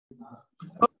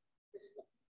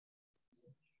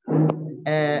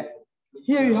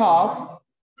Here you have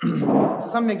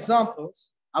some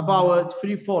examples about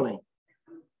free falling,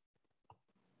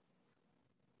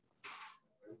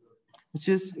 which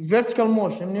is vertical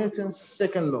motion, Newton's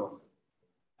second law.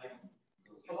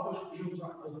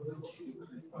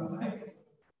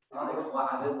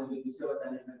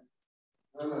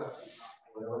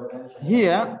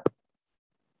 Here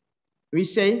we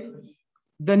say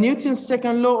the Newton's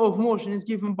second law of motion is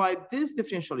given by this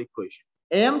differential equation.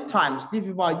 M times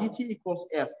dv by dt equals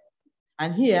F.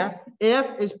 And here,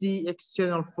 F is the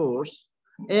external force,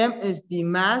 M is the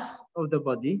mass of the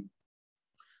body,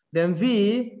 then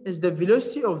V is the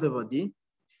velocity of the body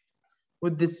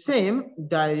with the same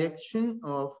direction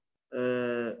of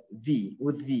V,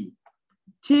 with V.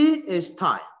 T is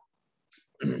time.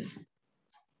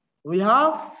 We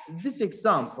have this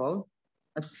example,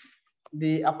 it's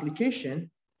the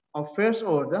application of first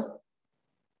order.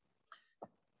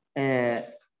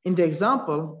 In the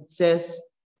example, it says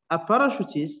a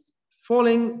parachutist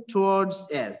falling towards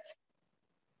Earth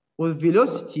with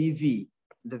velocity V.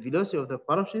 The velocity of the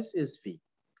parachutist is V.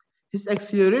 His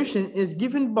acceleration is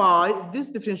given by this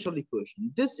differential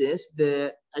equation. This is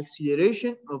the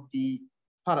acceleration of the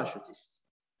parachutist.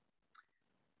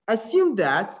 Assume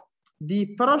that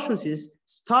the parachutist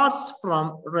starts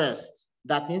from rest.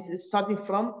 That means it's starting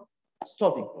from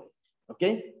stopping point.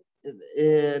 Okay?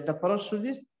 The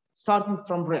parachutist starting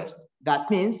from rest. That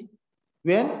means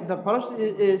when the parachute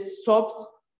is stopped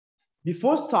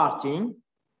before starting,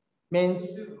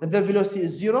 means the velocity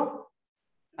is 0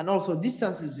 and also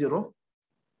distance is 0.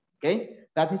 Okay,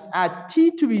 that means at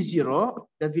t to be 0,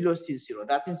 the velocity is 0.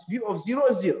 That means v of 0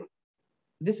 is 0.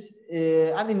 This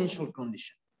is an initial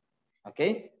condition.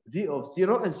 Okay, v of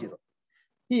 0 is 0.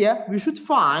 Here we should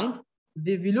find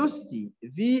the velocity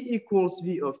v equals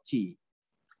v of t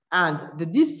and the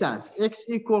distance x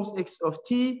equals x of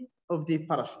t of the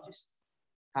parachutist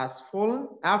has fallen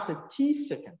after t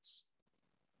seconds.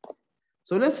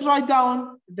 So let's write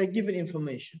down the given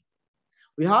information.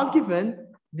 We have given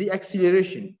the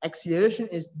acceleration. Acceleration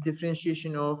is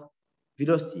differentiation of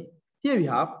velocity. Here we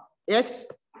have x,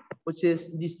 which is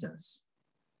distance.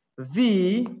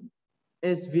 V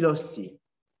is velocity.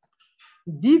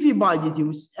 dv by dt,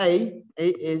 which is a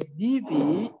is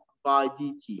dv by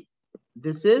dt.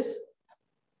 This is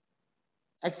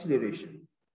acceleration.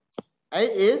 A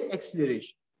is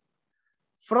acceleration.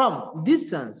 From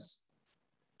distance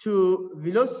to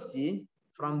velocity,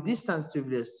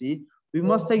 we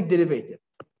must take derivative.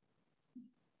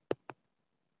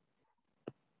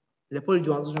 لپول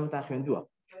دوانزه شما تاخیون دوا.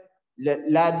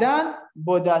 لادان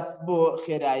بو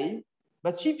خیرایی،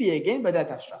 but cheap again بدأ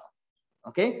تشرح.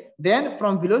 Okay. Then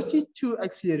from velocity to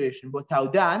acceleration, بو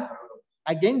تاودان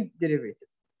again derivative.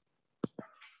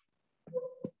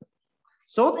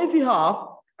 So if you have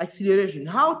acceleration,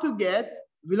 how to get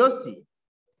velocity?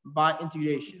 By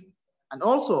integration. And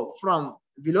also from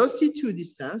velocity to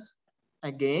distance,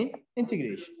 again,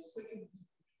 integration.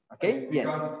 Okay,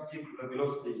 yes. Skip the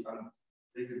velocity and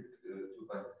take it 2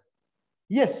 times.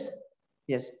 Yes,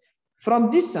 yes. From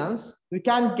distance, we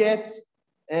can get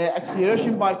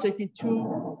acceleration by taking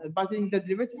the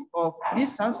derivative of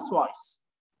distance twice.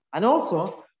 And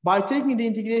also, by taking the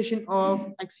integration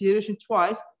of acceleration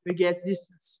twice, we get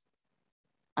distance.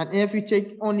 And if we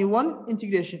take only one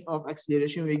integration of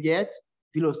acceleration, we get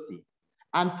velocity.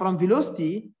 And from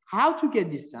velocity, how to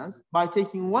get distance? By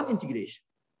taking one integration.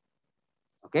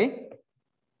 Okay?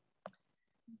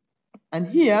 And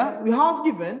here we have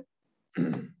given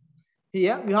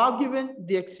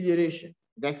the acceleration.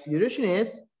 The acceleration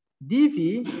is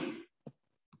dv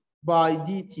by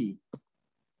dt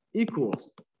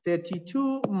equals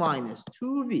 32 minus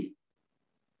 2v.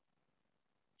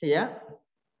 Here,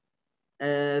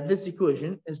 this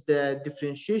equation is the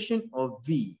differentiation of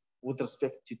v with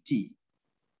respect to t.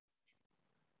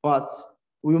 But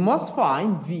we must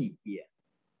find v here,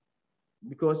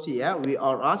 because here we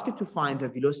are asked to find the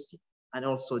velocity and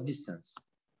also distance.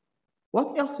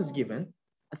 What else is given?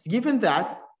 It's given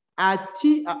that at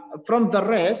t from the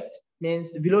rest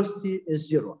means velocity is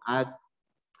 0 at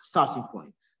starting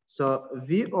point. So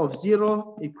v of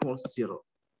 0 equals 0.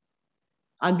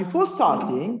 And before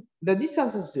starting, the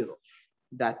distance is 0.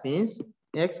 That means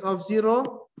x of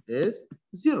 0 is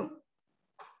 0.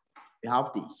 We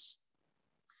have this.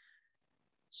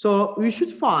 So we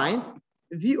should find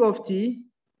v of t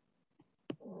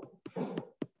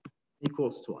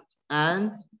equals to what?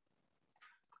 And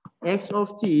x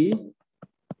of t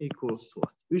equals to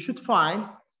what? We should find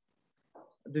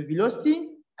the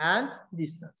velocity and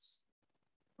distance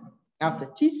after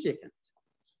t seconds.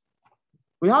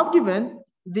 We have given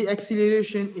the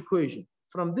acceleration equation.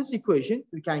 from this equation,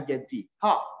 we can get V.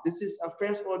 How? This is a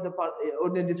first order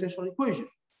ordinary differential equation.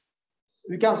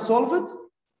 We can solve it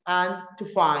and to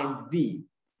find V.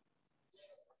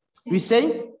 We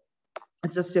say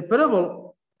it's a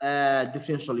separable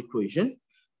differential equation.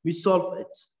 We solve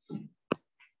it.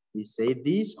 We say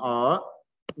these are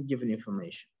given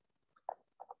information.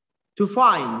 To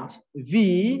find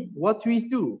V, what we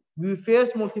do? We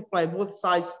first multiply both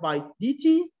sides by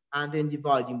dt and then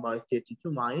dividing by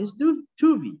 32 minus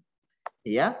 2v.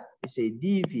 Here we say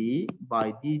dv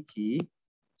by dt,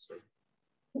 sorry,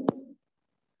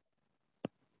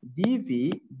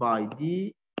 dv by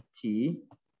dt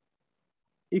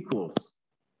equals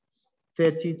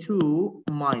 32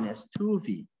 minus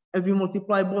 2v. If we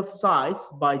multiply both sides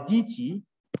by dt,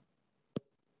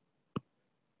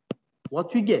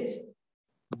 what we get?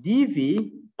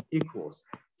 dv equals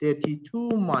 32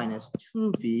 minus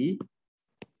 2v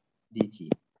dt.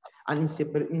 And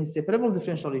in separable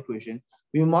differential equation,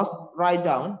 we must write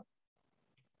down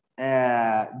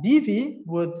dv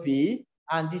with v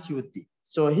and dt with d.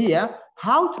 So here,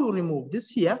 how to remove this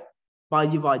here? By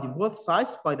dividing both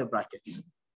sides by the brackets.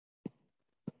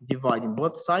 Dividing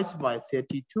both sides by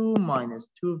 32 minus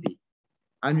 2v.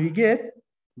 And we get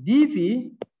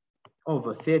dv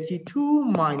over 32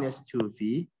 minus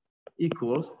 2v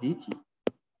equals dt.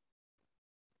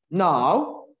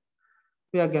 Now,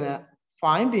 we are going to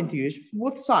find the integration for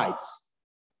both sides.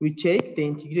 We take the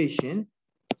integration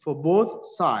for both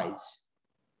sides.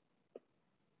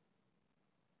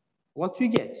 What we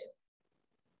get?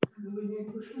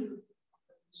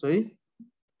 Sorry?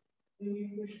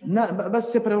 No, but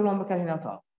separate one مكان هنا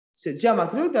تاو. جمع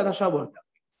كله ده تشابه.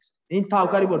 إن تاو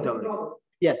قريب وده.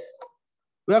 Yes.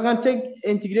 We are going to take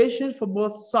integration for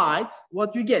both sides.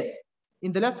 What we get?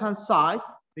 In the left-hand side,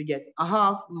 we get a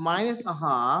half minus a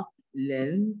half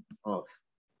ln of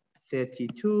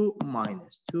 32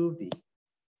 minus 2v.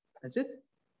 That's it.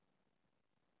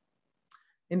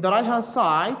 In the right-hand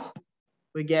side,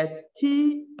 we get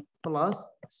t plus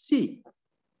c.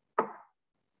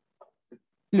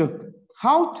 Look,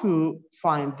 how to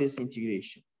find this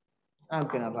integration? I'm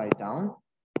going to write down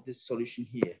this solution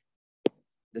here,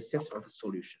 the steps of the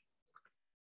solution.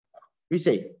 We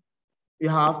say we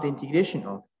have the integration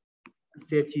of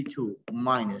 32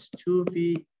 minus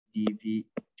 2v dv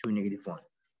to -1.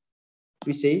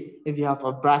 We say if you have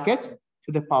a bracket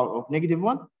to the power of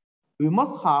 -1, we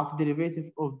must have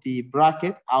derivative of the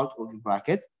bracket out of the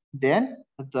bracket. Then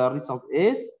the result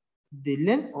is the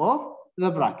length of the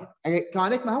bracket.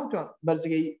 كانك ما هو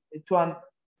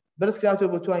برز كلاته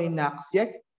بتواني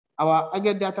ناقصيك أو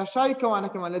أجر داتا شاي كوانا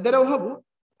كمان لدرو هبو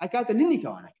أكاد لني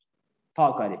كوانا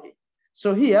طاقة.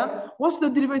 So here, what's the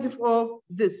derivative of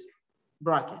this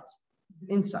bracket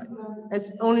inside?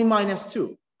 It's only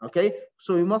 -2. Okay,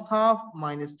 so we must have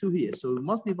 -2 here. So we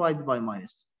must divide by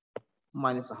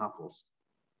minus a half also.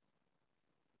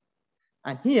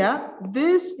 And here,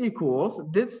 this equals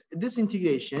this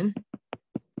integration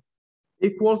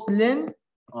equals ln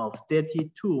of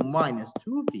 32 minus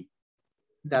 2v.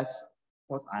 That's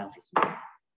what I have written.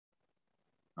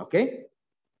 Okay,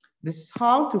 this is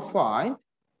how to find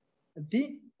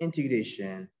the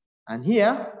integration. And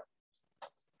here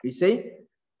we say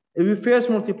if we first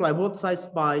multiply both sides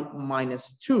by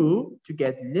 -2 to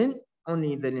get ln,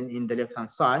 only the ln in the left hand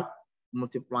side,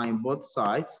 multiplying both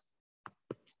sides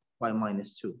by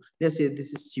 -2. Let's say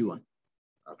this is c1.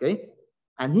 Okay,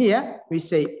 and here we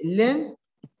say ln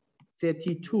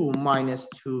 32 minus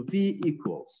 2v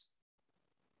equals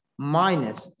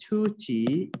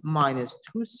 -2t minus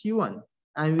 2c1,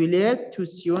 and we let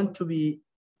 2c1 to be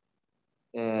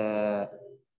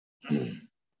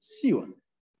c1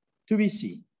 to be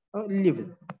c. Leave it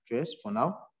first for now.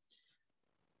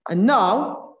 And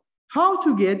now, how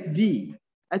to get v?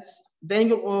 It's the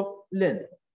angle of ln.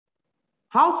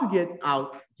 How to get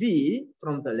out v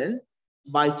from the ln?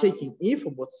 By taking e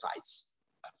for both sides.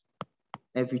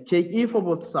 If we take e for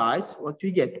both sides, what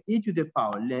we get? E to the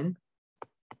power ln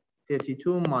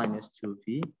 32 minus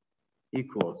 2v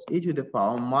equals e to the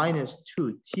power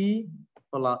 -2t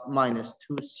plus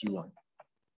 -2c1.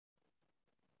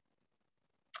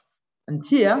 And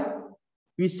here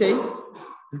we say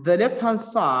the left-hand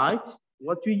side,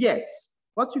 what we get?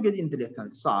 What you get in the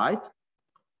left-hand side?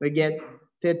 We get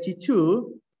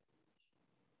 32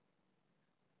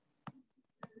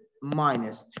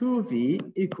 minus 2v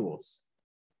equals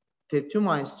 32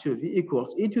 minus 2v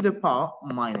equals e to the power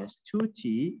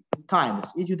 -2t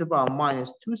times e to the power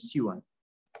 -2c1.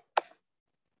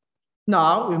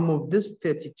 Now we move this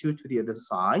 32 to the other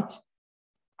side,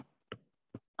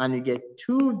 and you get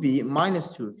 2v minus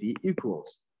 2v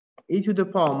equals e to the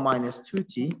power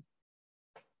 -2t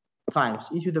times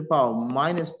e to the power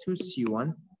minus 2c1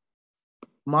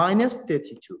 minus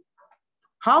 32.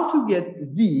 How to get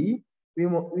v?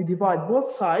 We divide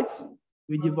both sides.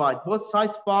 We divide both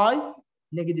sides by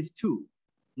 -2.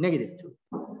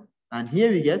 And here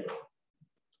we get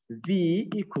v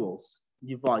equals,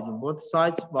 dividing both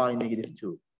sides by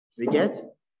 -2. We get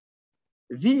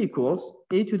v equals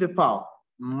e to the power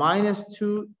minus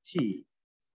 2t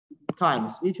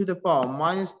times e to the power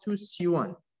minus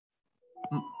 2c1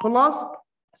 plus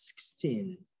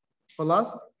 16.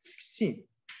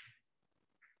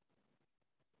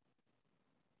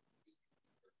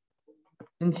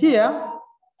 And here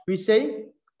we say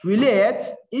we let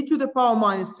e to the power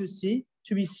minus 2c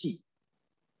to be c.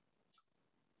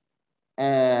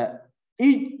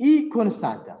 E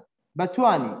constanta.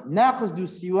 بتواني ناقص دو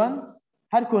c1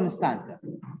 هر constanta.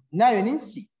 Now you need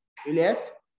c. We let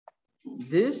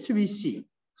this to be c.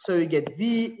 So we get v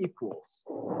equals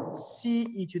c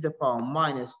e to the power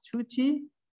minus 2t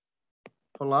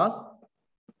plus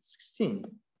 16.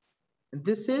 And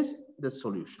this is the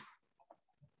solution.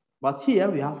 But here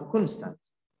we have a constant.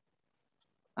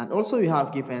 And also we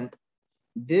have given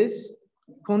this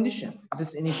condition,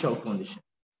 this initial condition.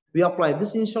 We apply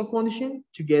this initial condition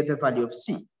to get the value of c.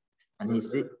 And he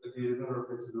said, if you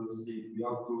remember C, you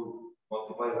have to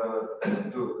multiply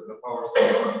the powers.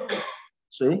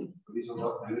 Sorry?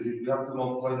 You have to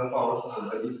multiply the powers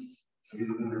that is, you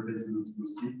didn't replace it with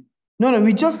C. No,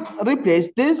 we just replace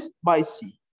this by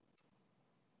c.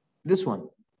 This one.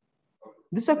 Okay.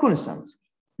 This is a constant.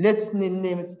 Let's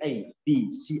name it A,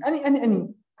 B, C,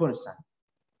 any constant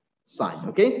sign,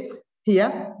 okay?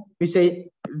 Here we say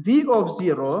V of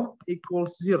 0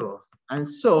 equals 0. And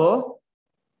so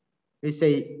we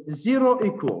say 0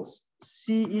 equals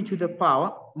C e to the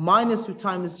power minus 2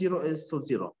 times 0 is still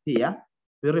 0. Here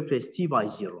we replace T by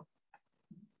 0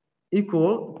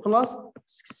 equal plus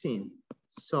 16.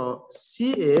 So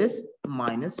C is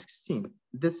minus 16.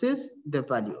 This is the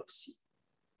value of C.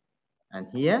 And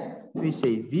here we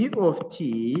say V of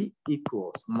t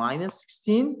equals minus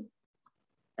 16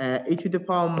 e to the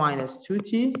power minus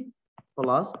 2t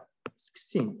plus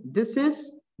 16. This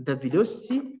is the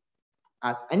velocity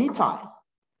at any time.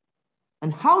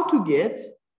 And how to get?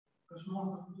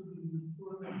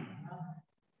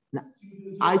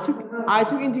 I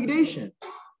took integration.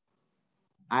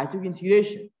 I took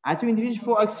integration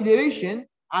for acceleration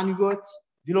and got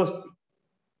velocity.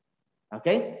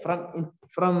 Okay,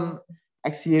 from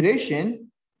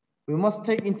acceleration, we must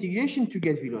take integration to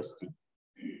get velocity.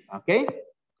 Okay,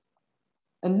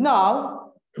 and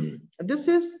now this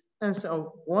is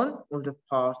one of the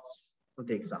parts of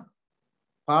the exam.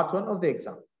 Part one of the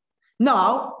exam.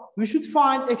 Now we should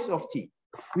find x of t.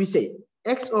 We say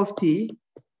x of t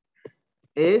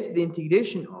is the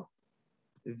integration of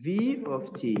v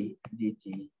of t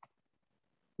dt.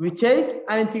 We take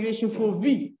an integration for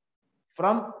v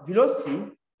from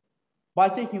velocity. By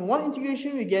taking one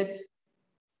integration, we get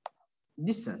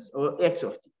distance or x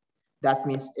of t. That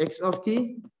means x of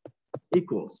t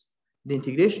equals the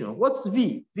integration of what's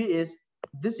v? V is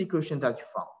this equation that you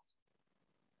found.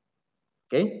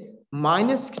 Okay,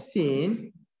 minus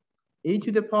 16 e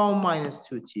to the power minus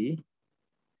 2t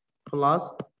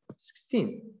plus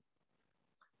 16.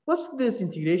 What's this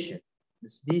integration?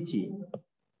 This dt.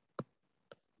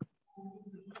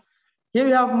 Here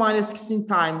we have minus 16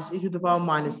 times e to the power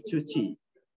minus 2t.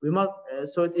 We must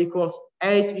so it equals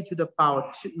 8 e to the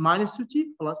power minus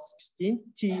 2t plus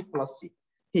 16t plus c.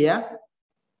 Here,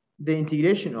 the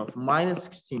integration of minus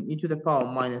 16 e to the power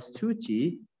minus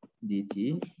 2t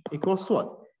dt equals what?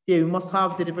 Here we must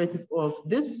have derivative of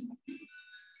this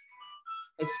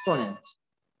exponent.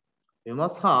 We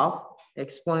must have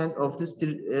exponent of this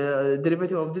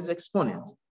derivative of this exponent.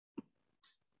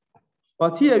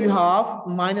 But here we have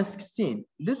minus 16.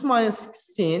 This minus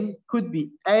 16 could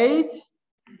be 8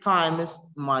 times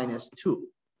minus 2.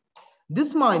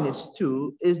 This minus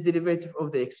 2 is derivative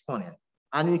of the exponent.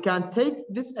 And we can take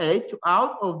this 8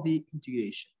 out of the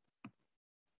integration.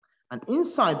 And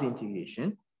inside the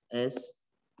integration is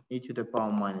e to the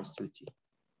power minus 2t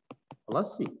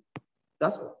plus c.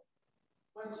 That's all.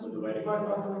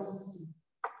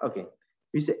 Okay.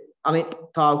 We say,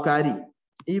 تاوكاري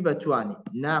اي بتواني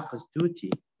ناقص 2t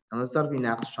انا ضربي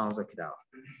ناقص 16 كراوه.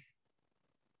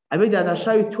 ابي داتا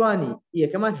شاوي تواني اي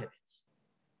كمان هبت.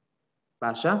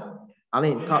 باشا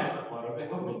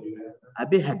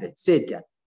ابي هبت سيدك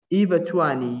اي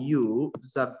بتواني يو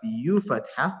ضربي يو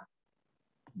فتحه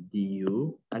دي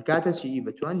يو اكاتت شي اي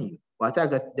بتواني يو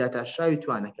واتاقت داتا شاوي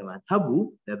توانا كمان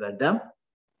هبو لبردم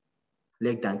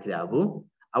ليك دان كرابو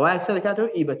او اكثر كاتو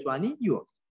اي بتواني يو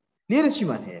ليرة شي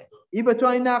من هي اي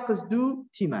بتواني ناقص 2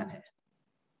 تي من هي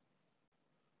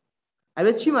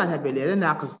أبد شي معناها بليرة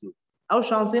ناقص دو أو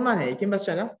شانزي معناها هيك بس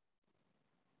أنا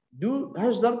دو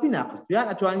هاش ضربي ناقص دو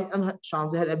يعني أتواني أم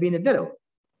شانزي هل أبين الدرو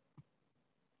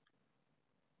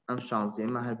أم شانزي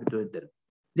ما هل بدو الدرو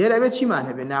ليرة أبد شي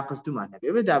معناها بناقص دو معناها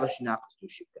أبد دابش ناقص دو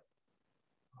شبكة.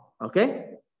 Okay,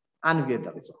 and we get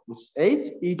the result, which is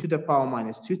 8 e to the power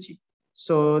minus 2t.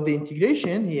 So the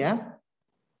integration here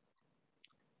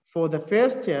for the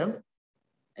first term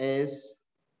is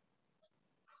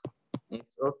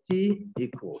x of t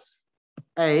equals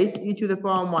 8 e to the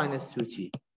power minus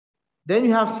 2t. Then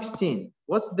you have 16.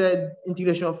 What's the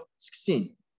integration of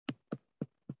 16?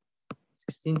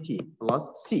 16t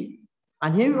plus c.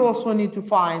 And here we also need to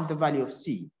find the value of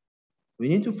c. We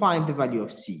need to find the value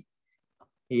of c.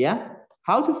 Here,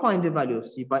 how to find the value of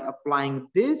c? By applying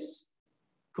this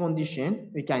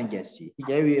condition, we can get c.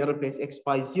 Here we replace x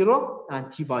by 0 and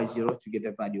t by 0 to get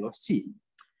the value of c.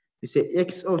 We say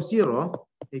x of 0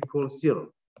 equals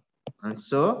 0. And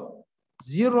so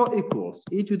 0 equals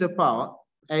e to the power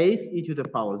 8 e to the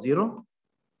power 0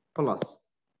 plus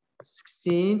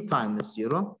 16 times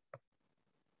 0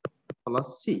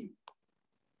 plus c.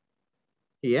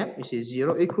 Here we say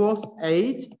 0 equals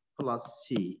 8 plus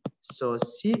c. So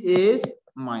c is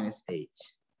minus 8.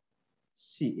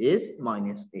 C is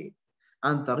minus 8.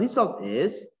 And the result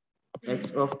is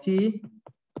x of t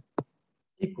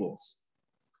equals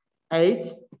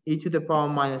 8 e to the power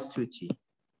minus 2t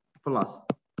plus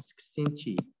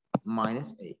 16t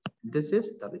minus 8. This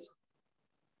is the result.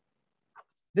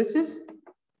 This is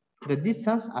the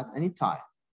distance at any time.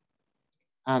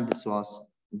 And this was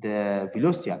the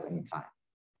velocity at any time.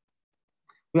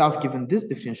 We have given this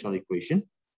differential equation.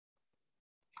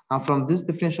 And from this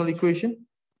differential equation,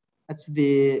 that's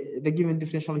the given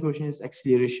differential equation is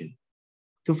acceleration.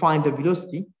 To find the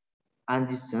velocity and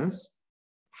distance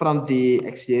from the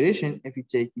acceleration, if we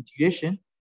take integration,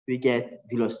 we get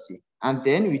velocity. And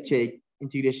then we take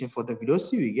integration for the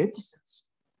velocity, we get distance.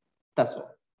 That's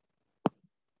all.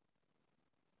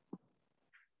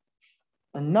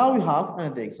 And now we have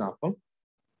another example.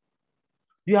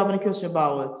 Do you have any question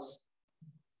about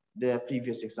the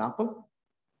previous example?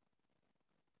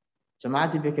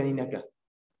 جماعتي بكنينك.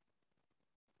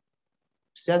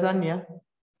 Certainly.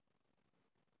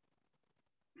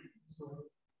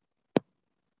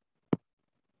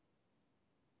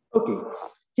 Okay,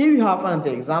 here we have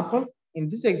another example. In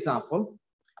this example,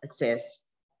 it says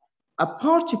a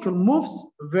particle moves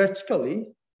vertically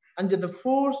under the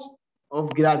force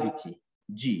of gravity,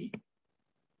 G.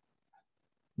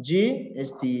 G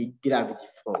is the gravity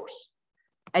force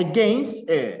against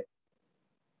a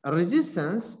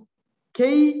resistance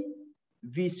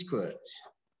kV squared.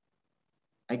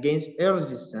 Against a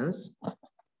resistance,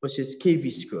 which is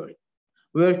kV squared,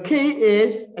 where K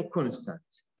is a constant.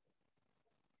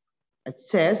 It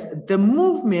says the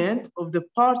movement of the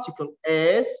particle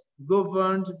is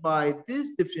governed by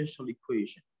this differential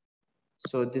equation.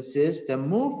 So this is the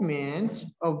movement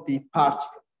of the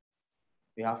particle.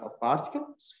 We have a particle,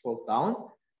 it's fall down,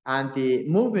 and the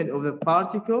movement of the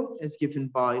particle is given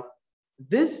by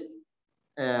this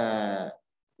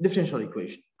differential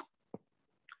equation.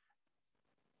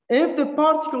 If the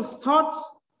particle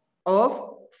starts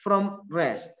off from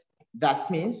rest, that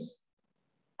means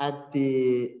at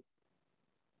the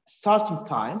starting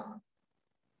time,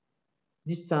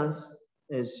 distance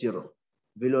is 0,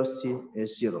 velocity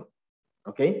is 0.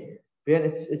 Okay, when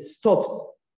it's stopped,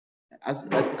 as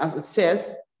it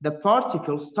says, the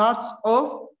particle starts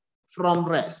off from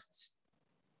rest.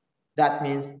 That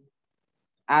means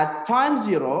at time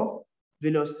 0,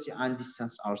 velocity and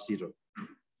distance are 0.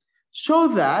 Show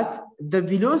that the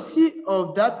velocity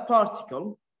of that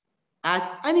particle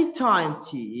at any time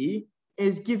t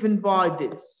is given by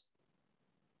this.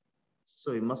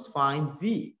 So we must find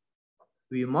v.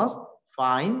 We must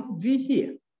find v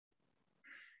here.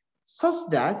 Such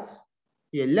that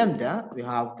here lambda, we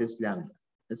have this lambda.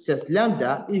 It says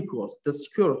lambda equals the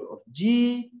square root of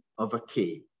g over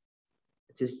k.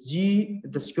 It is g,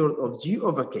 the square root of g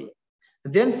over k.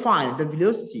 Then find the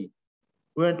velocity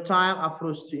when time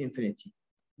approaches to infinity.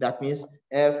 That means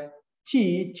if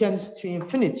t tends to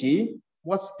infinity,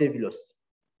 what's the velocity?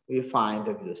 We find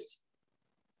the velocity.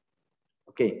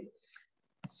 Okay,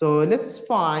 so let's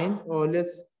find, or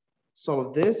let's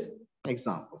solve this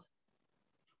example.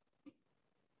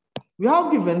 We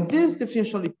have given this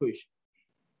differential equation.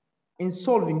 In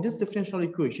solving this differential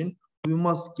equation, we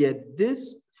must get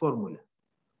this formula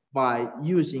by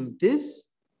using this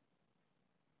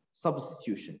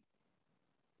substitution.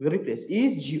 We replace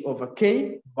g over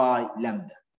k by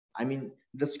lambda. I mean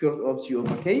the square root of g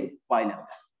over k by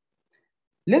lambda.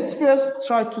 Let's first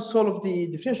try to solve the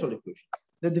differential equation.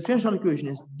 the differential equation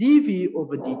is dv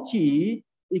over dt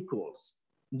equals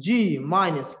g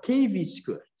minus kv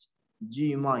squared.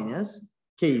 G minus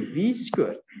kv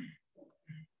squared.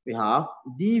 We have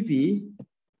dv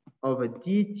over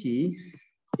dt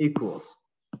equals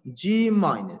g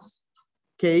minus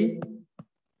kv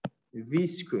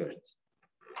squared.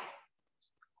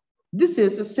 This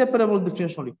is a separable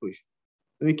differential equation.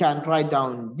 We can write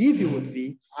down dv with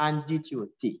v and dt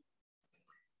with t.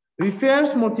 We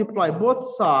first multiply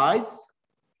both sides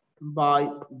by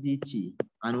dt,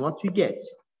 and what we get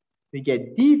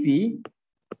dv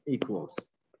equals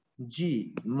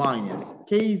g minus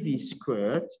kv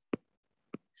squared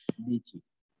dt.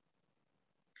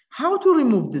 How to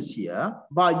remove this here?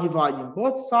 By dividing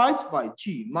both sides by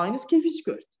g minus kv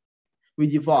squared. We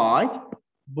divide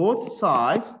both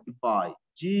sides by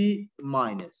g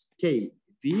minus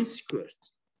kv squared.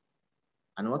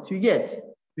 And what we get?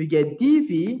 We get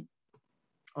dv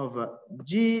over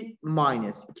g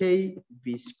minus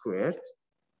kv squared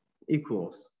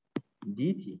equals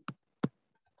dt.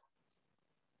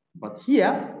 But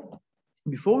here,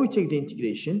 before we take the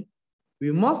integration,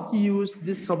 we must use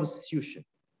this substitution.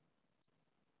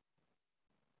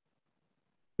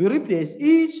 We replace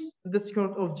each the square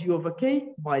root of g over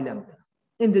k by lambda.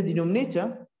 In the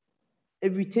denominator,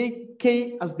 if we take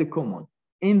k as the common,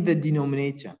 in the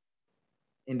denominator,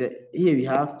 here we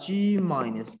have g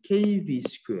minus kv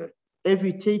squared. If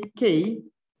we take k,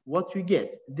 what we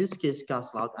get? This case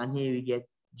cancels out, and here we get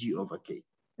g over k.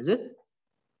 Is it?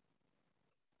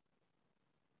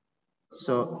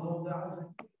 So,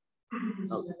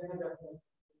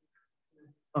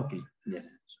 okay, yeah.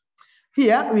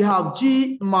 Here we have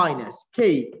g minus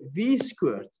kv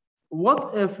squared.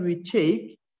 What if we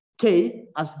take k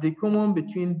as the common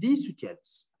between these two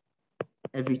terms?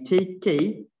 If we take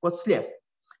k, what's left?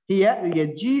 Here we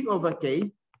get g over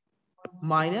k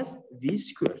minus v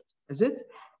squared. Is it?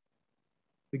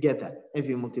 We get that. If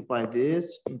we multiply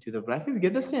this into the bracket, we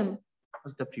get the same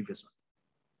as the previous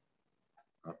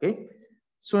one. Okay.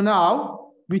 So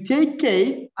now we take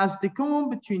k as the common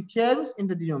between terms in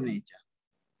the denominator.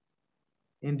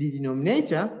 In the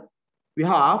denominator, we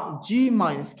have g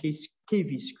minus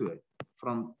kv squared.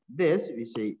 From this, we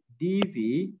say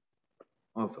dv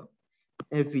over.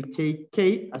 If we take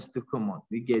k as the common,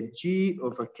 we get g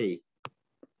over k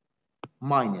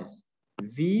minus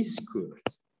v squared.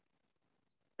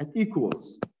 It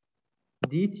equals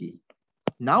dt.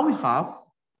 Now we have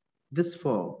this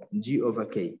form, g over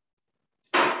k.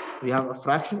 We have a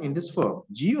fraction in this form,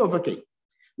 g over k.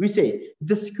 We say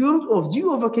the square root of g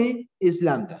over k is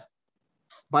lambda.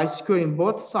 By squaring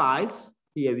both sides,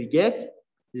 here we get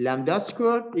lambda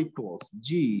squared equals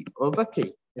g over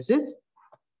k. Is it?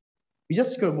 We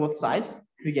just square both sides,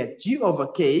 we get g over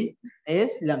k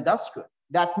is lambda squared.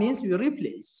 That means we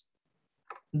replace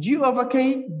g over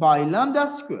k by lambda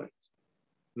squared.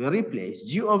 We replace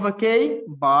g over k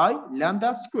by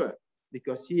lambda squared,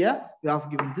 because here we have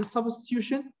given this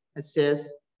substitution. It says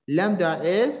lambda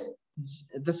is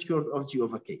the square root of g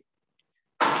over k.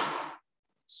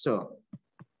 So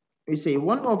we say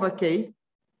 1 over k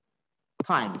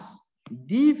times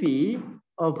dv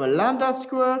over lambda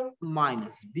squared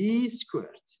minus v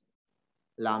squared.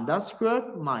 Lambda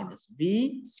squared minus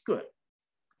v squared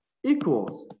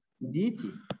equals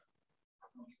dt.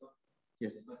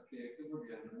 Yes.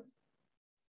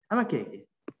 أما كيكي.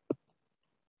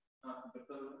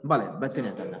 بله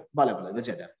بتني بله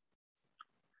بجدا.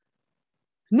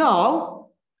 Now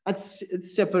it's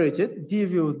separated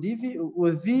dv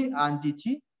with v and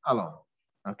dt alone.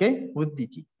 Okay, with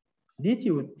dt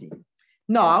with t.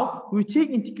 Now we take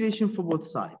integration for both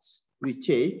sides. We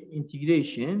take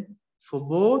integration for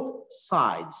both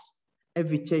sides.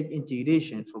 If we take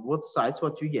integration for both sides,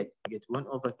 what we get? We get 1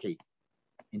 over k.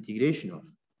 Integration of.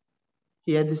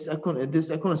 Here this is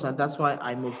a constant. That's why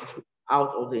I moved it out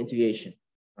of the integration.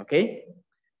 Okay,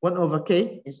 1 over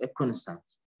k is a constant.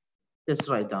 Let's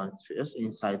write down first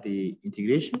inside the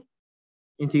integration.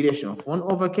 Integration of 1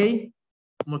 over k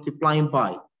multiplying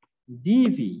by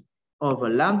dv over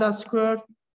lambda squared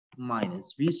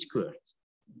minus v squared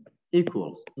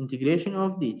equals integration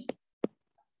of dt.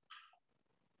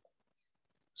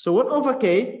 So 1 over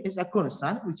k is a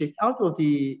constant. We take out of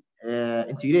the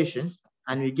integration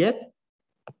and we get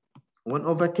 1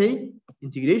 over k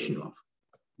integration of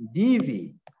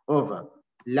dv over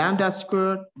lambda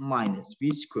squared minus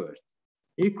v squared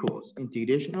equals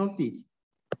integration of dt.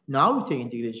 Now we take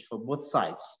integration for both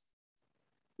sides.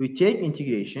 We take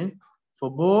integration for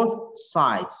both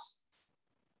sides.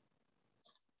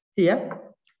 Here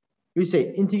we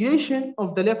say integration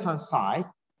of the left hand side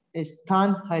is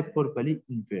tan hyperbole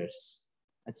inverse.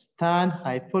 It's tan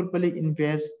hyperbolic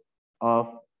inverse of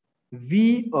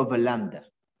V over lambda.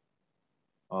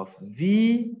 Of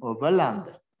V over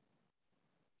lambda.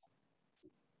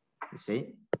 You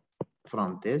see,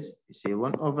 from this, you say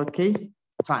 1 over K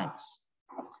times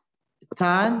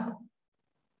tan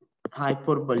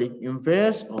hyperbolic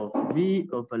inverse of V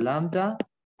over lambda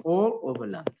all over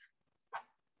lambda.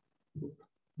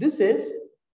 This is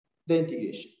the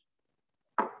integration.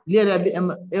 ليه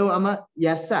أما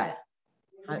يا ساعة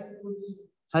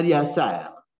هل يا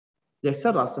ساعة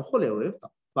يكسر راسه خليه ويقطع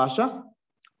باشا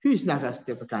who's not a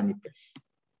step mechanical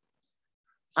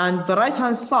and the right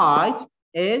hand side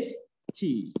is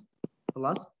T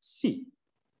plus C.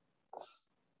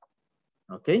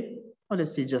 Okay, well,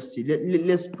 let's say just C.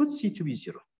 Let's put C to be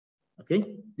 0.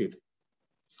 Okay, leave it.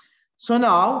 So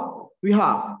now we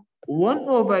have 1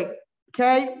 over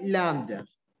K lambda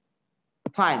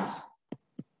times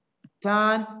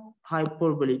tan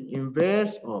hyperbolic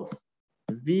inverse of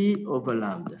V over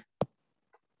lambda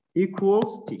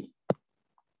equals T.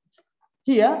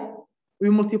 Here we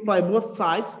multiply both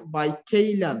sides by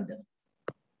K lambda.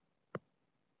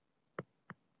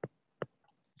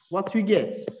 What we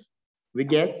get? We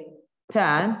get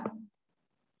tan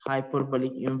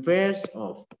hyperbolic inverse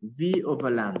of V over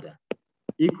lambda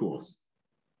equals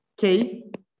K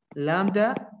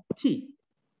lambda T.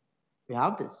 We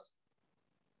have this.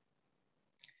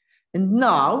 And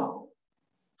now,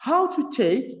 how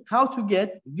to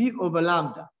get V over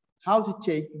lambda? How to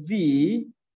take V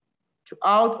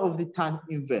out of the tan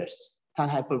inverse, tan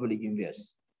hyperbolic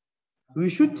inverse? We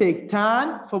should take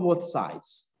tan for both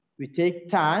sides. We take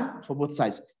tan for both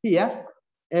sides. Here,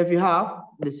 if you have,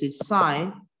 let's say,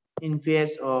 sine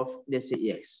inverse of, let's say,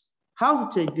 x. How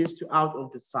to take this out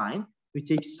of the sine? We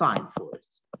take sine for it.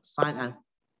 Sine and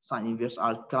sine inverse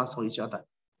are cancel each other.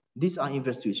 These are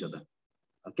inverse to each other.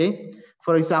 Okay.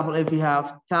 For example, if we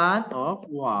have tan of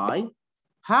y,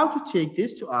 how to take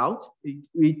this out?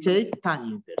 We take tan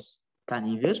inverse. Tan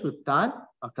inverse with tan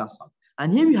are cancelled.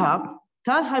 And here we have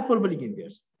tan hyperbolic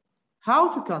inverse.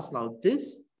 How to cancel out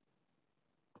this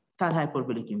tan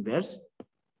hyperbolic inverse?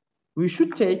 We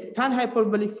should take tan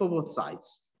hyperbolic for both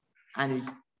sides. And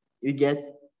we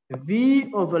get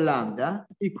V over lambda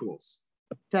equals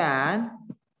tan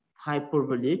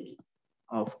hyperbolic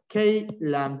of K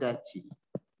lambda T.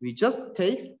 We just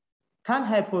take tan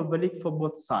hyperbolic for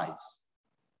both sides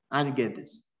and get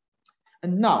this.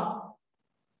 And now,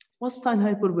 what's tan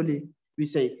hyperbolic? We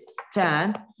say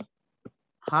tan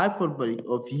hyperbolic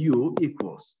of u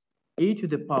equals a to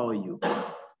the power u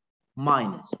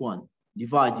minus 1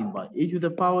 dividing by a to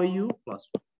the power u plus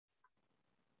 1.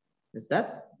 Is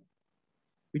that?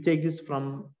 We take this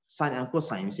from sine and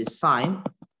cosine. We say sine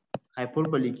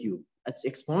hyperbolic u. Its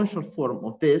exponential form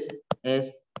of this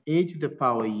is a to the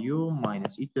power u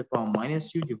minus e to the power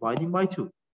minus u dividing by 2.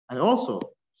 And also,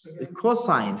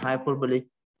 cosine hyperbolic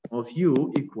of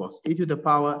u equals e to the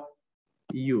power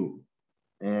u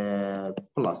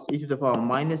plus e to the power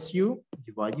minus u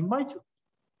dividing by 2.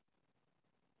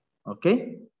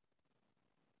 Okay?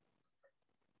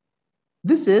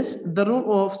 This is the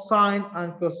rule of sine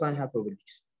and cosine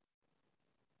hyperbolics.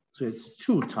 So it's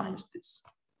 2 times this.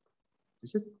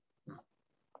 Is it? No.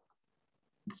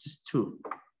 This is 2.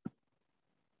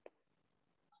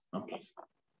 Okay.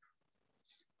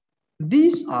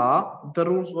 These are the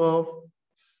rules of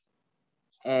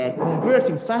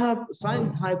converting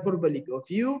sine hyperbolic of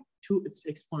u to its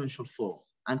exponential form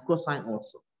and cosine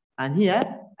also. And here,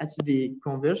 it's the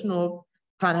conversion of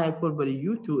tan hyperbolic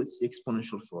u to its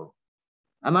exponential form.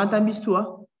 Amount and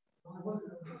bistua?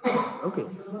 Okay.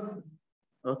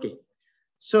 Okay.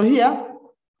 So here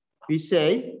we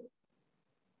say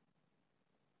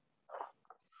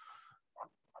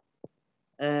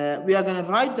we are going to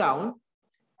write down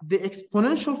the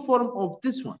exponential form of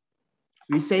this one.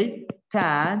 We say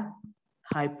tan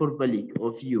hyperbolic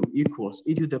of u equals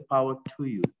e to the power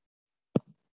 2u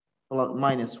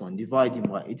minus 1 dividing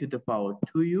by e to the power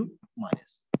 2u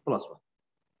minus plus 1.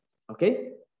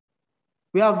 Okay?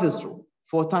 We have this rule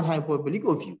for tan hyperbolic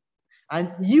of u.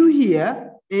 And u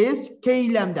here is k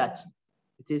lambda t.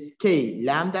 It is k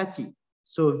lambda t.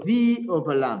 So v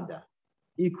over lambda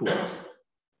equals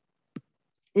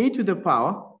a to the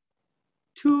power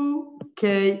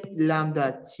 2k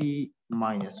lambda t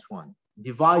minus 1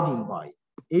 dividing by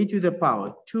a to the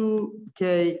power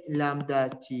 2k lambda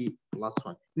t plus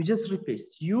 1. We just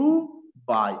replace u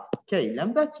by k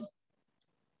lambda t.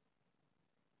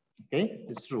 Okay,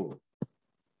 this rule.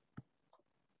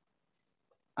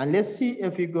 And let's see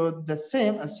if we got the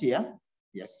same as here.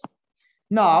 Yes.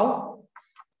 Now,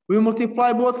 we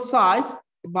multiply both sides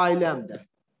by lambda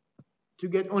to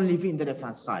get only v in the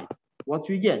left-hand side. what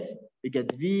we get? We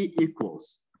get V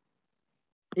equals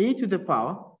e to the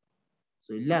power,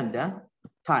 so lambda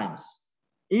times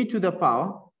e to the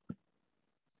power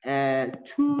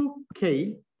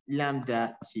 2k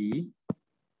lambda t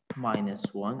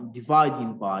minus 1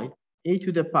 dividing by e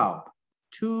to the power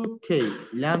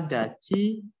 2k lambda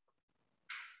t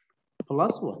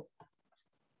plus 1.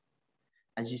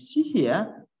 As you see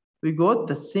here, we got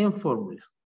the same formula.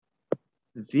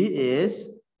 V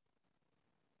is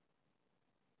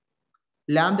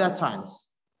lambda times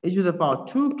e to the power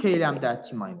 2k lambda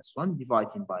t minus 1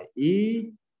 dividing by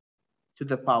e to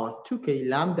the power 2k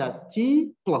lambda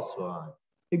t plus 1.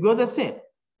 We got the same.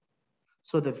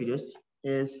 So the velocity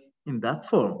is in that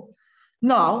form.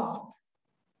 Now,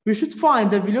 we should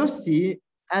find the velocity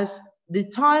as the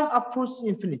time approaches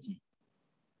infinity.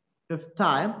 If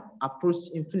time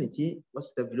approaches infinity,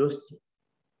 what's the velocity?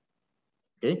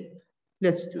 Okay,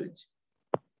 let's do it.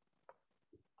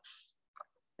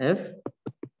 If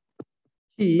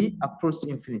t approaches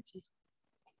infinity,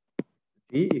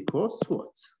 v equals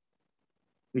what?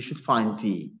 We should find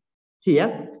v.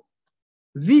 Here,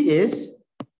 v is,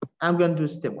 I'm going to do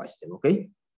step by step, okay?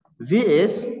 V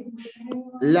is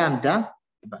lambda,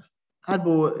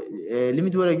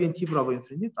 limit where again t probably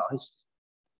infinity,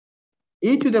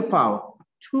 e to the power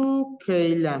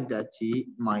 2k lambda t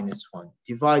minus 1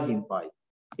 dividing by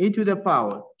e to the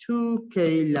power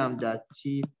 2k lambda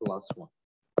t plus 1.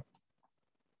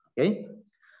 Okay,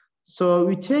 so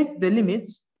we take the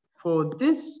limits for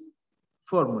this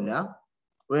formula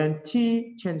when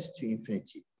t tends to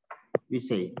infinity. We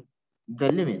say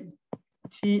the limit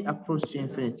t approaches to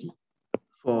infinity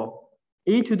for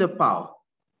e to the power,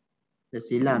 let's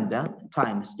say lambda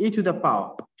times e to the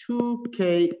power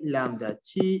 2k lambda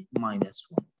t minus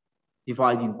 1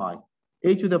 dividing by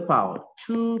e to the power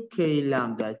 2k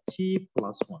lambda t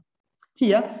plus 1.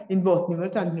 Here, in both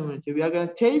numerator and denominator, we are going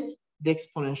to take the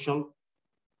exponential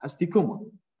as the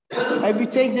common. If we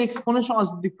take the exponential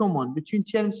as the common between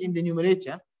terms in the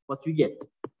numerator, what we get?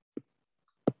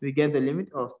 We get the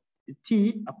limit of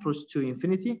t approaches to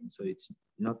infinity. So it's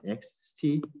not x, it's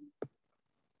t.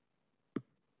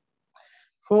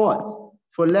 For what?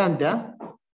 For lambda,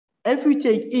 if we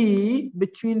take e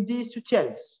between these two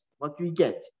terms, what we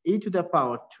get? E to the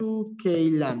power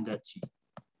 2k lambda t.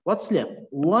 What's left?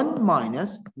 1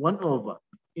 minus 1 over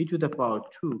e to the power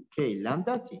 2k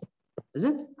lambda t. Is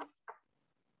it?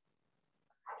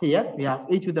 Here we have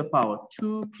e to the power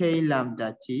 2k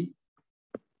lambda t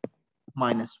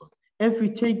minus 1. If we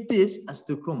take this as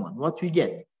the common, what we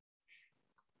get?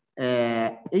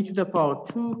 E to the power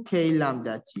 2k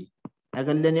lambda t.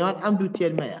 أقل أم دو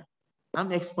تيرمية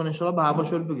أم exponential بها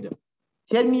بشر بقدر.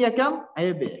 تيرمية كم؟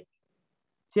 أي بيك.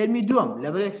 تيرمي دوم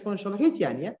لبر exponential هيت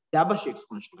يعني ده بش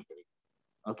exponential هيت.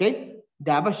 Okay؟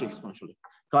 ده بش exponential.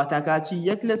 كاتاكاتي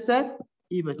يكلسر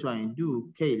يبتوين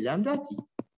دو k lambda t.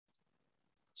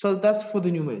 So that's for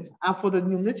the numerator. And for the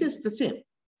denominator, it's the same.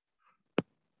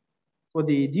 For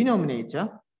the denominator,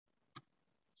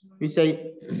 we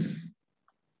say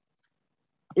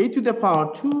e to the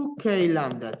power 2k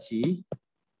lambda t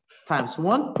times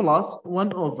 1 plus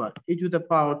 1 over e to the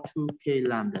power 2k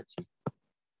lambda t.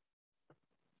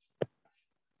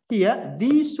 Here,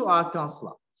 these two are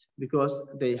constant because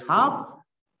they have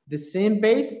the same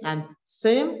base and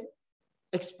same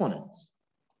exponents.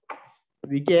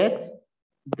 We get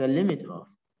the limit of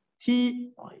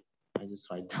t, I just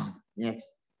write down,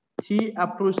 next, t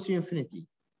approaches to infinity.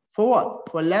 For what?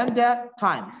 For lambda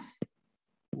times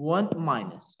 1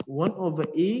 minus 1 over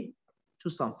e to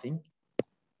something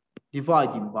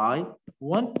dividing by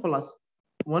 1 plus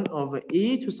 1 over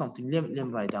e to something. Let me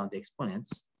write down the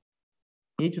exponents.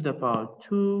 E to the power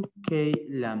 2k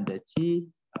lambda t.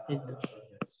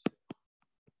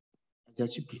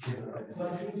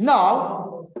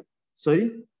 Now,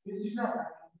 sorry?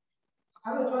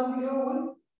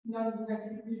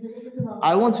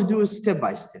 I want to do it step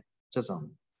by step. Just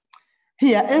on.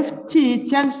 Here, if t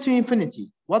tends to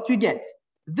infinity, what we get?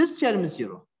 This term is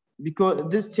 0 because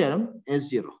this term is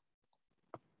 0.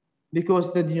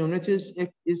 Because the denominator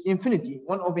is infinity.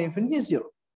 1 over infinity is 0.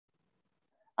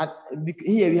 And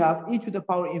here we have e to the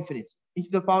power infinity. E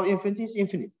to the power infinity is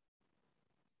infinity.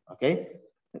 Okay.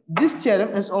 This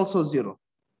term is also 0.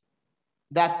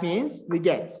 That means we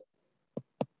get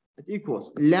it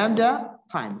equals lambda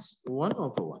times 1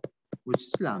 over 1, which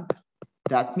is lambda.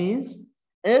 That means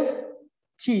if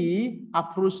t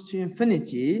approaches to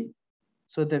infinity,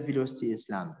 so the velocity is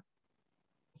lambda.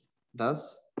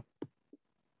 Thus,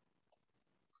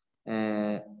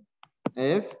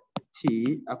 if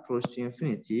t approaches to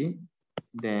infinity,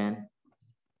 then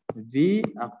v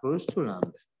approaches to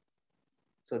lambda.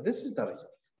 So this is the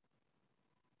result.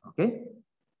 Okay.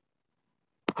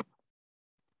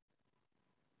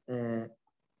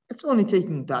 It's only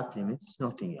taking that limit. It's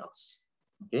nothing else.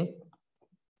 Okay.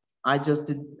 I just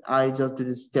did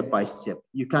it step by step.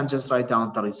 You can't just write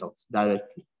down the results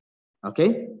directly.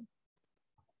 Okay.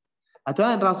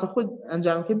 أتواني راسه خود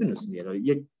أنجام كبنوس ميرو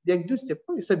يك step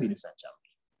يسبينوس أنجام.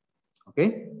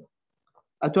 Okay.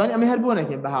 أتواني أمي هربونا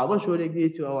كم بهذا شو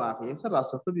رجيتو أو آخر يكسر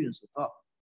راسه خود بينوس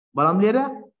برام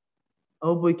ليرة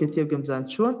أو بوي كتير كم زان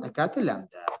شون أكاد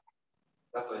اللامدا.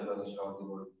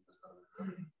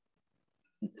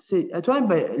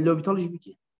 أتواني لو بيطلش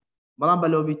بكي برام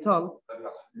بلو بيطل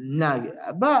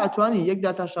ناق با أتواني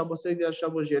يقدر تشابه يقدر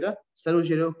تشابه جرا سلو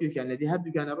جرا وكيو كان الذي هرب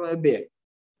كان الرأي بيع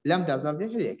لامدا زار بيع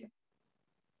هيك.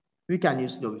 We can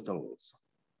use Lobital also.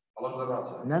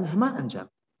 نحن ما أنجم.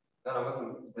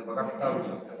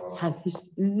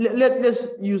 Let's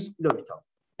use Lobital.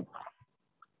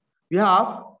 We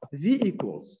have V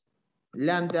equals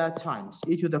lambda times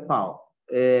e to the power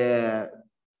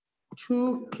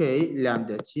 2k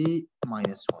lambda t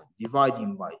minus 1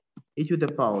 dividing by e to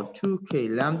the power 2k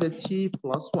lambda t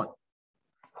plus 1.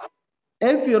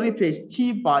 If you replace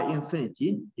t by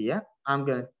infinity here, I'm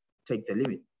going to take the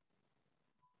limit.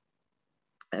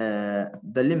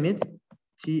 The limit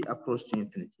t approach to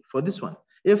infinity. For this one,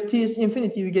 if t is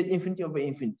infinity, we get infinity over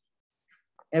infinity.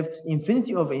 If it's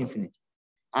infinity over infinity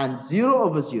and 0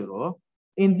 over 0,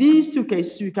 in these two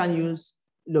cases, we can use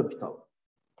L'Hopital.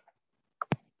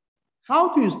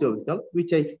 How to use L'Hopital? We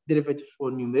take derivative for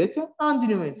numerator and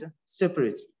denominator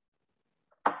separately.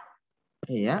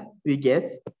 Here we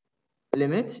get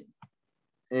limit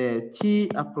t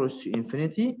approach to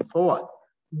infinity for what?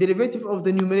 Derivative of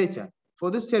the numerator. For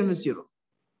this term is 0.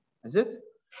 Is it?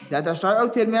 That أشياء أو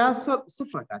ترميها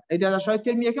صفر كات. إذا أشياء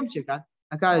ترميها كم شيء كات؟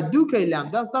 أكاد 2k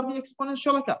lambda صار لي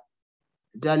exponential كات.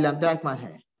 جاء lambda كمان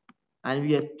هي. And we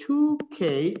get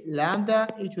 2k lambda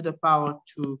e to the power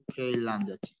 2k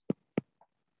lambda t.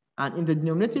 And in the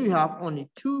denominator we have only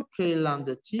 2k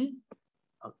lambda t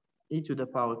e to the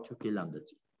power 2k lambda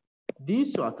t.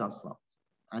 These two are cancelled out.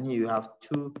 And here you have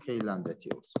 2k lambda t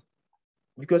also.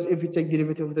 Because if we take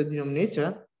derivative of the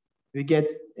denominator, we get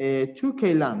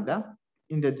 2k lambda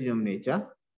in the denominator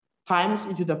times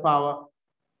e to the power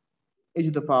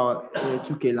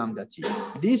 2k lambda t.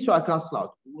 These two are cancelled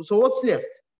out. So what's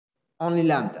left? Only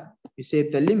lambda. We say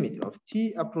the limit of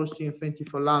t approach to infinity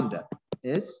for lambda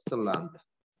is still lambda.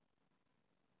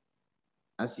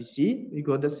 As you see, we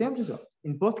got the same result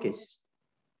in both cases.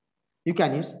 You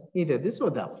can use either this or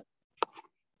that.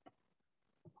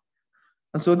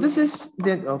 And so this is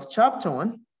the end of chapter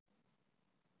 1.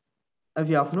 If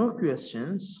you have no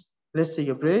questions, let's take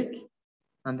a break.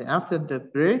 And then after the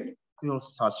break, we will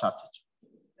start chapter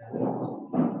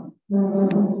 2.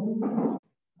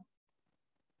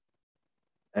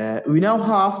 We now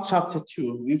have chapter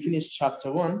 2. We finished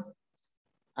chapter 1,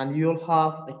 and you'll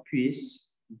have a quiz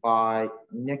by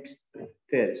next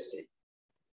Thursday.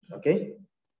 Okay?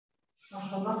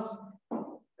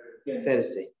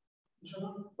 Thursday.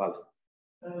 Well,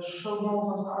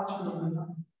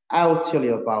 I will tell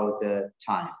you about the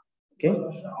time. Okay?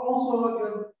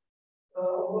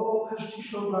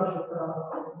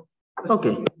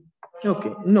 Okay.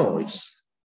 Okay. No worries.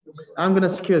 I'm going to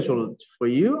schedule it for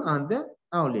you, and then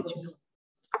I'll let you know.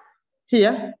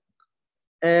 Here,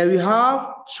 we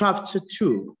have chapter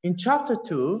 2. In chapter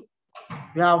 2,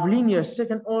 we have linear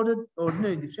second order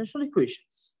ordinary differential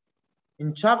equations.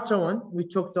 In chapter 1, we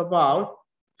talked about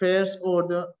first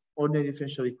order ordinary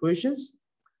differential equations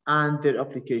and their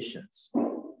applications.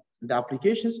 The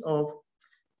applications of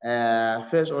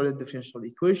first order differential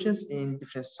equations in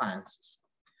different sciences.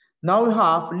 Now we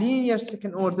have linear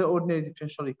second order ordinary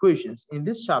differential equations. In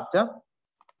this chapter,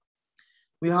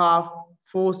 we have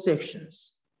 4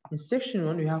 sections. In section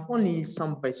 1, we have only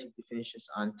some basic definitions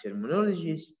and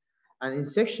terminologies. And in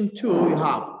section 2, we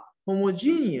have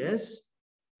homogeneous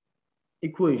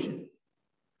equation.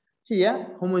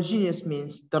 Here, homogeneous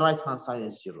means the right-hand side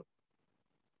is 0.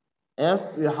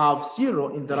 If we have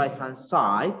 0 in the right-hand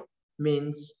side,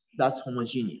 means that's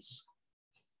homogeneous.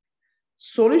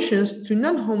 Solutions to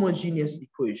non-homogeneous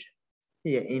equation.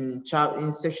 Here in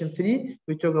section 3,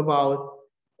 we talk about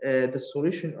the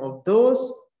solution of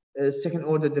those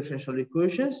second-order differential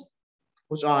equations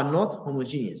which are not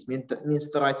homogeneous.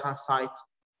 Means the right-hand side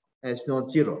is not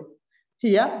 0.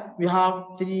 Here we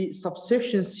have 3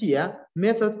 subsections here.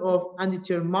 Method of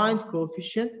undetermined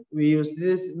coefficient. We use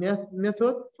this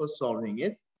method for solving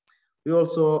it. We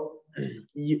also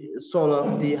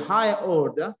solve the higher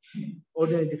order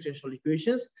ordinary differential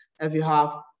equations. If you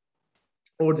have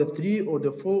order 3,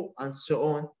 order 4, and so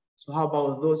on. So how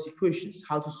about those equations?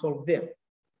 How to solve them?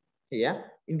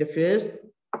 Here in the first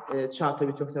chapter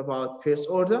we talked about first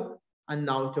order, and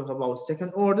now we talk about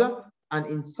second order. And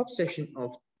in subsection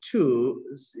of 2,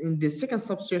 in the second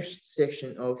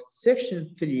subsection of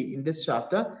section 3 in this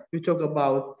chapter, we talk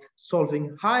about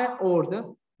solving higher order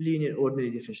linear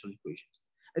ordinary differential equations.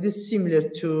 It is similar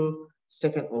to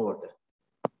second order.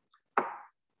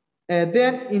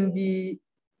 Then in the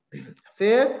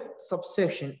third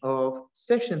subsection of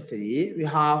section 3, we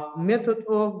have method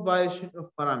of variation of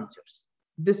parameters.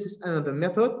 This is another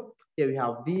method. Here we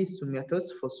have these two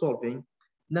methods for solving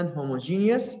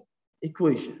non-homogeneous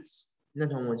equations,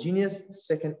 non-homogeneous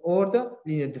second order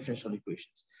linear differential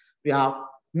equations. We have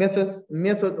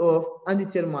method of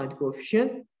undetermined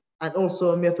coefficient and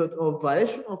also a method of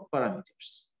variation of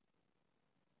parameters.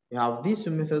 We have these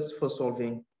two methods for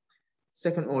solving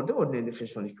second order ordinary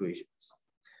differential equations.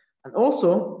 And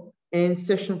also in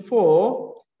section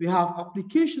 4, we have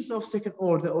applications of second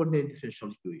order ordinary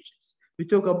differential equations. We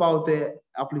talk about the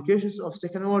applications of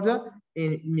second order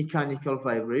in mechanical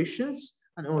vibrations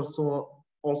and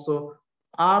also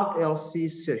RLC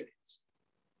circuits.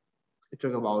 We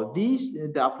talk about these,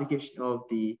 the application of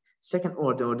the second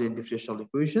order ordinary differential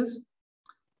equations,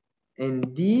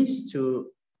 and these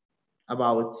two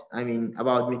about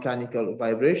mechanical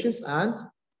vibrations and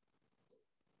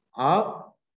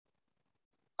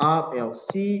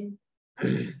RLC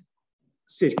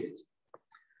circuits.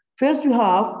 First, we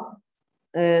have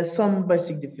some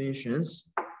basic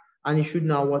definitions, and you should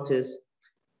know what is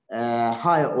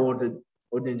higher order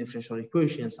ordinary differential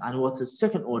equations and what is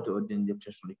second order ordinary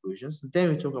differential equations. And then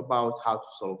we talk about how to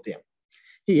solve them.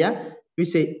 Here we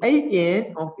say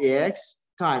an of x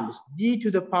times d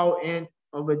to the power n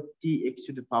over dx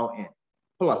to the power n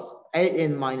plus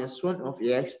an minus 1 of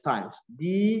x times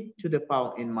d to the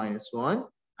power n minus 1.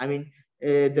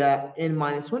 The n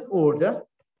minus 1 order,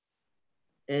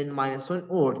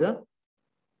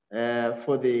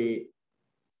 for the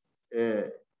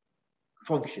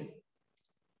function.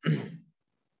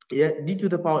 Yeah, d to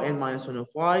the power n minus 1 of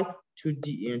y to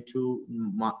dn to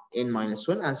n minus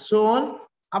 1 and so on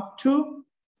up to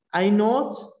I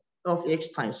naught of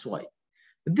x times y.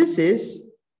 This is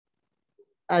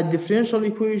a differential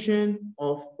equation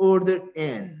of order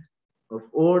n.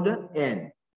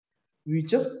 We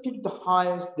just pick the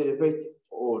highest derivative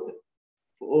for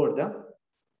order.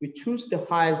 We choose the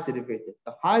highest derivative.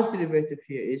 The highest derivative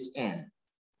here is n.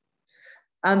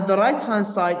 And the right-hand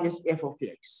side is f of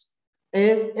x.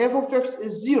 If f of x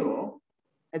is 0,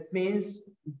 it means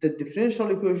the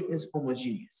differential equation is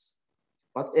homogeneous.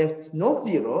 But if it's not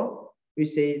 0, we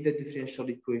say the differential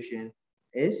equation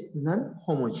is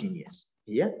non-homogeneous.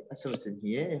 Here, as written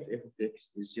here, if f of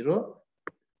x is 0,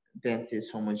 then it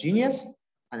is homogeneous.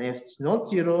 And if it's not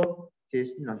 0, it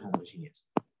is non-homogeneous.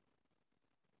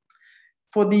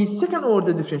 For the second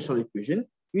order differential equation,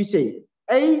 we say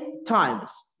a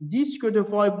times d squared of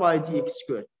y by dx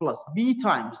squared plus b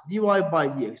times dy by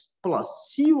dx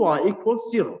plus cy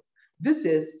equals 0. This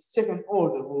is second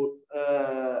order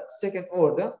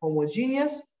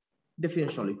homogeneous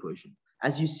differential equation.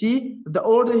 As you see, the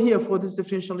order here for this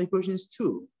differential equation is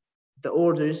 2. The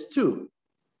order is 2.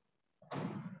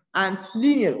 And it's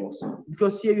linear also,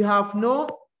 because here you have no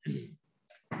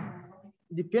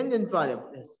dependent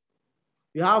variable. Yes.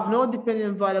 You have no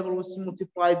dependent variable which is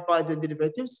multiplied by the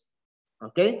derivatives,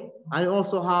 okay? And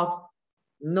also have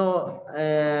no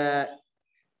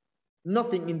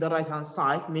nothing in the right-hand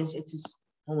side, means it is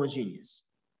homogeneous.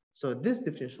 So this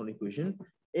differential equation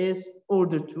is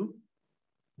order 2.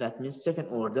 That means second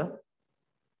order.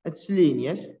 It's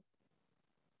linear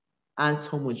and it's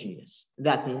homogeneous.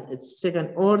 That means it's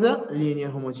second order linear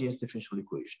homogeneous differential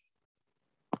equation.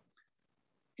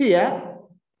 Here,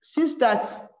 since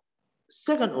that's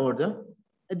second order,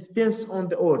 it depends on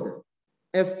the order.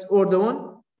 If it's order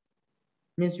 1,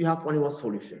 means we have only one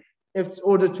solution. If it's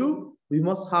order 2, we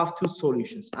must have 2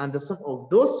 solutions. And the sum of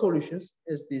those solutions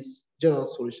is this general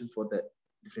solution for the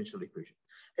differential equation.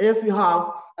 If you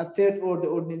have a third order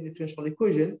ordinary differential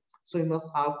equation, so you must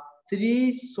have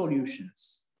 3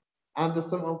 solutions. And the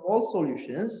sum of all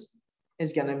solutions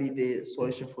is going to be the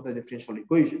solution for the differential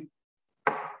equation.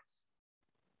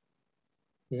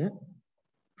 Yeah.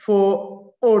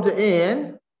 For order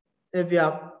n, if you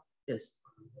have, yes.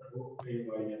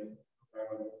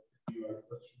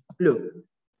 Look,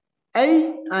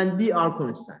 a and b are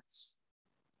constants.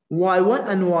 y1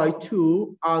 and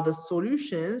y2 are the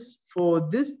solutions for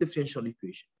this differential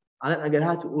equation. أنا أقدر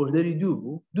هات order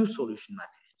do solution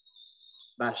معناه.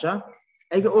 باشا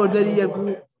أجي order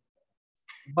يجو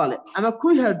بالله أما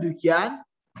كوي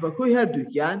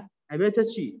هردوكيان أبيت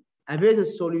شيء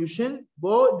solution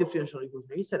بو differential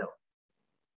equation يسروا.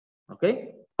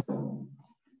 Okay.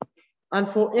 And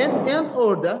for nth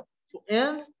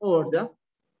order,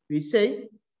 we say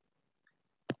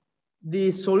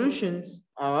the solutions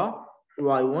are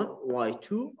y1,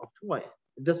 y2, up to yn.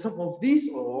 The sum of these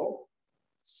are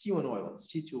c1, y1,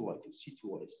 c2, y2,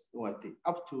 c2, y3,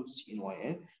 up to c and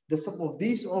yn. The sum of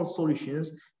these all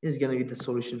solutions is going to be the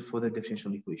solution for the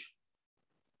differential equation.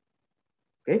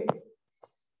 Okay.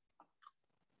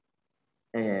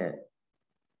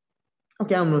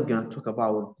 Okay, I'm not going to talk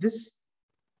about this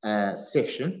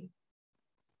section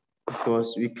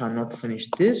because we cannot finish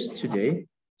this today.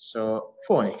 So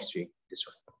for next week, this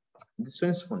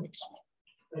one is for next week.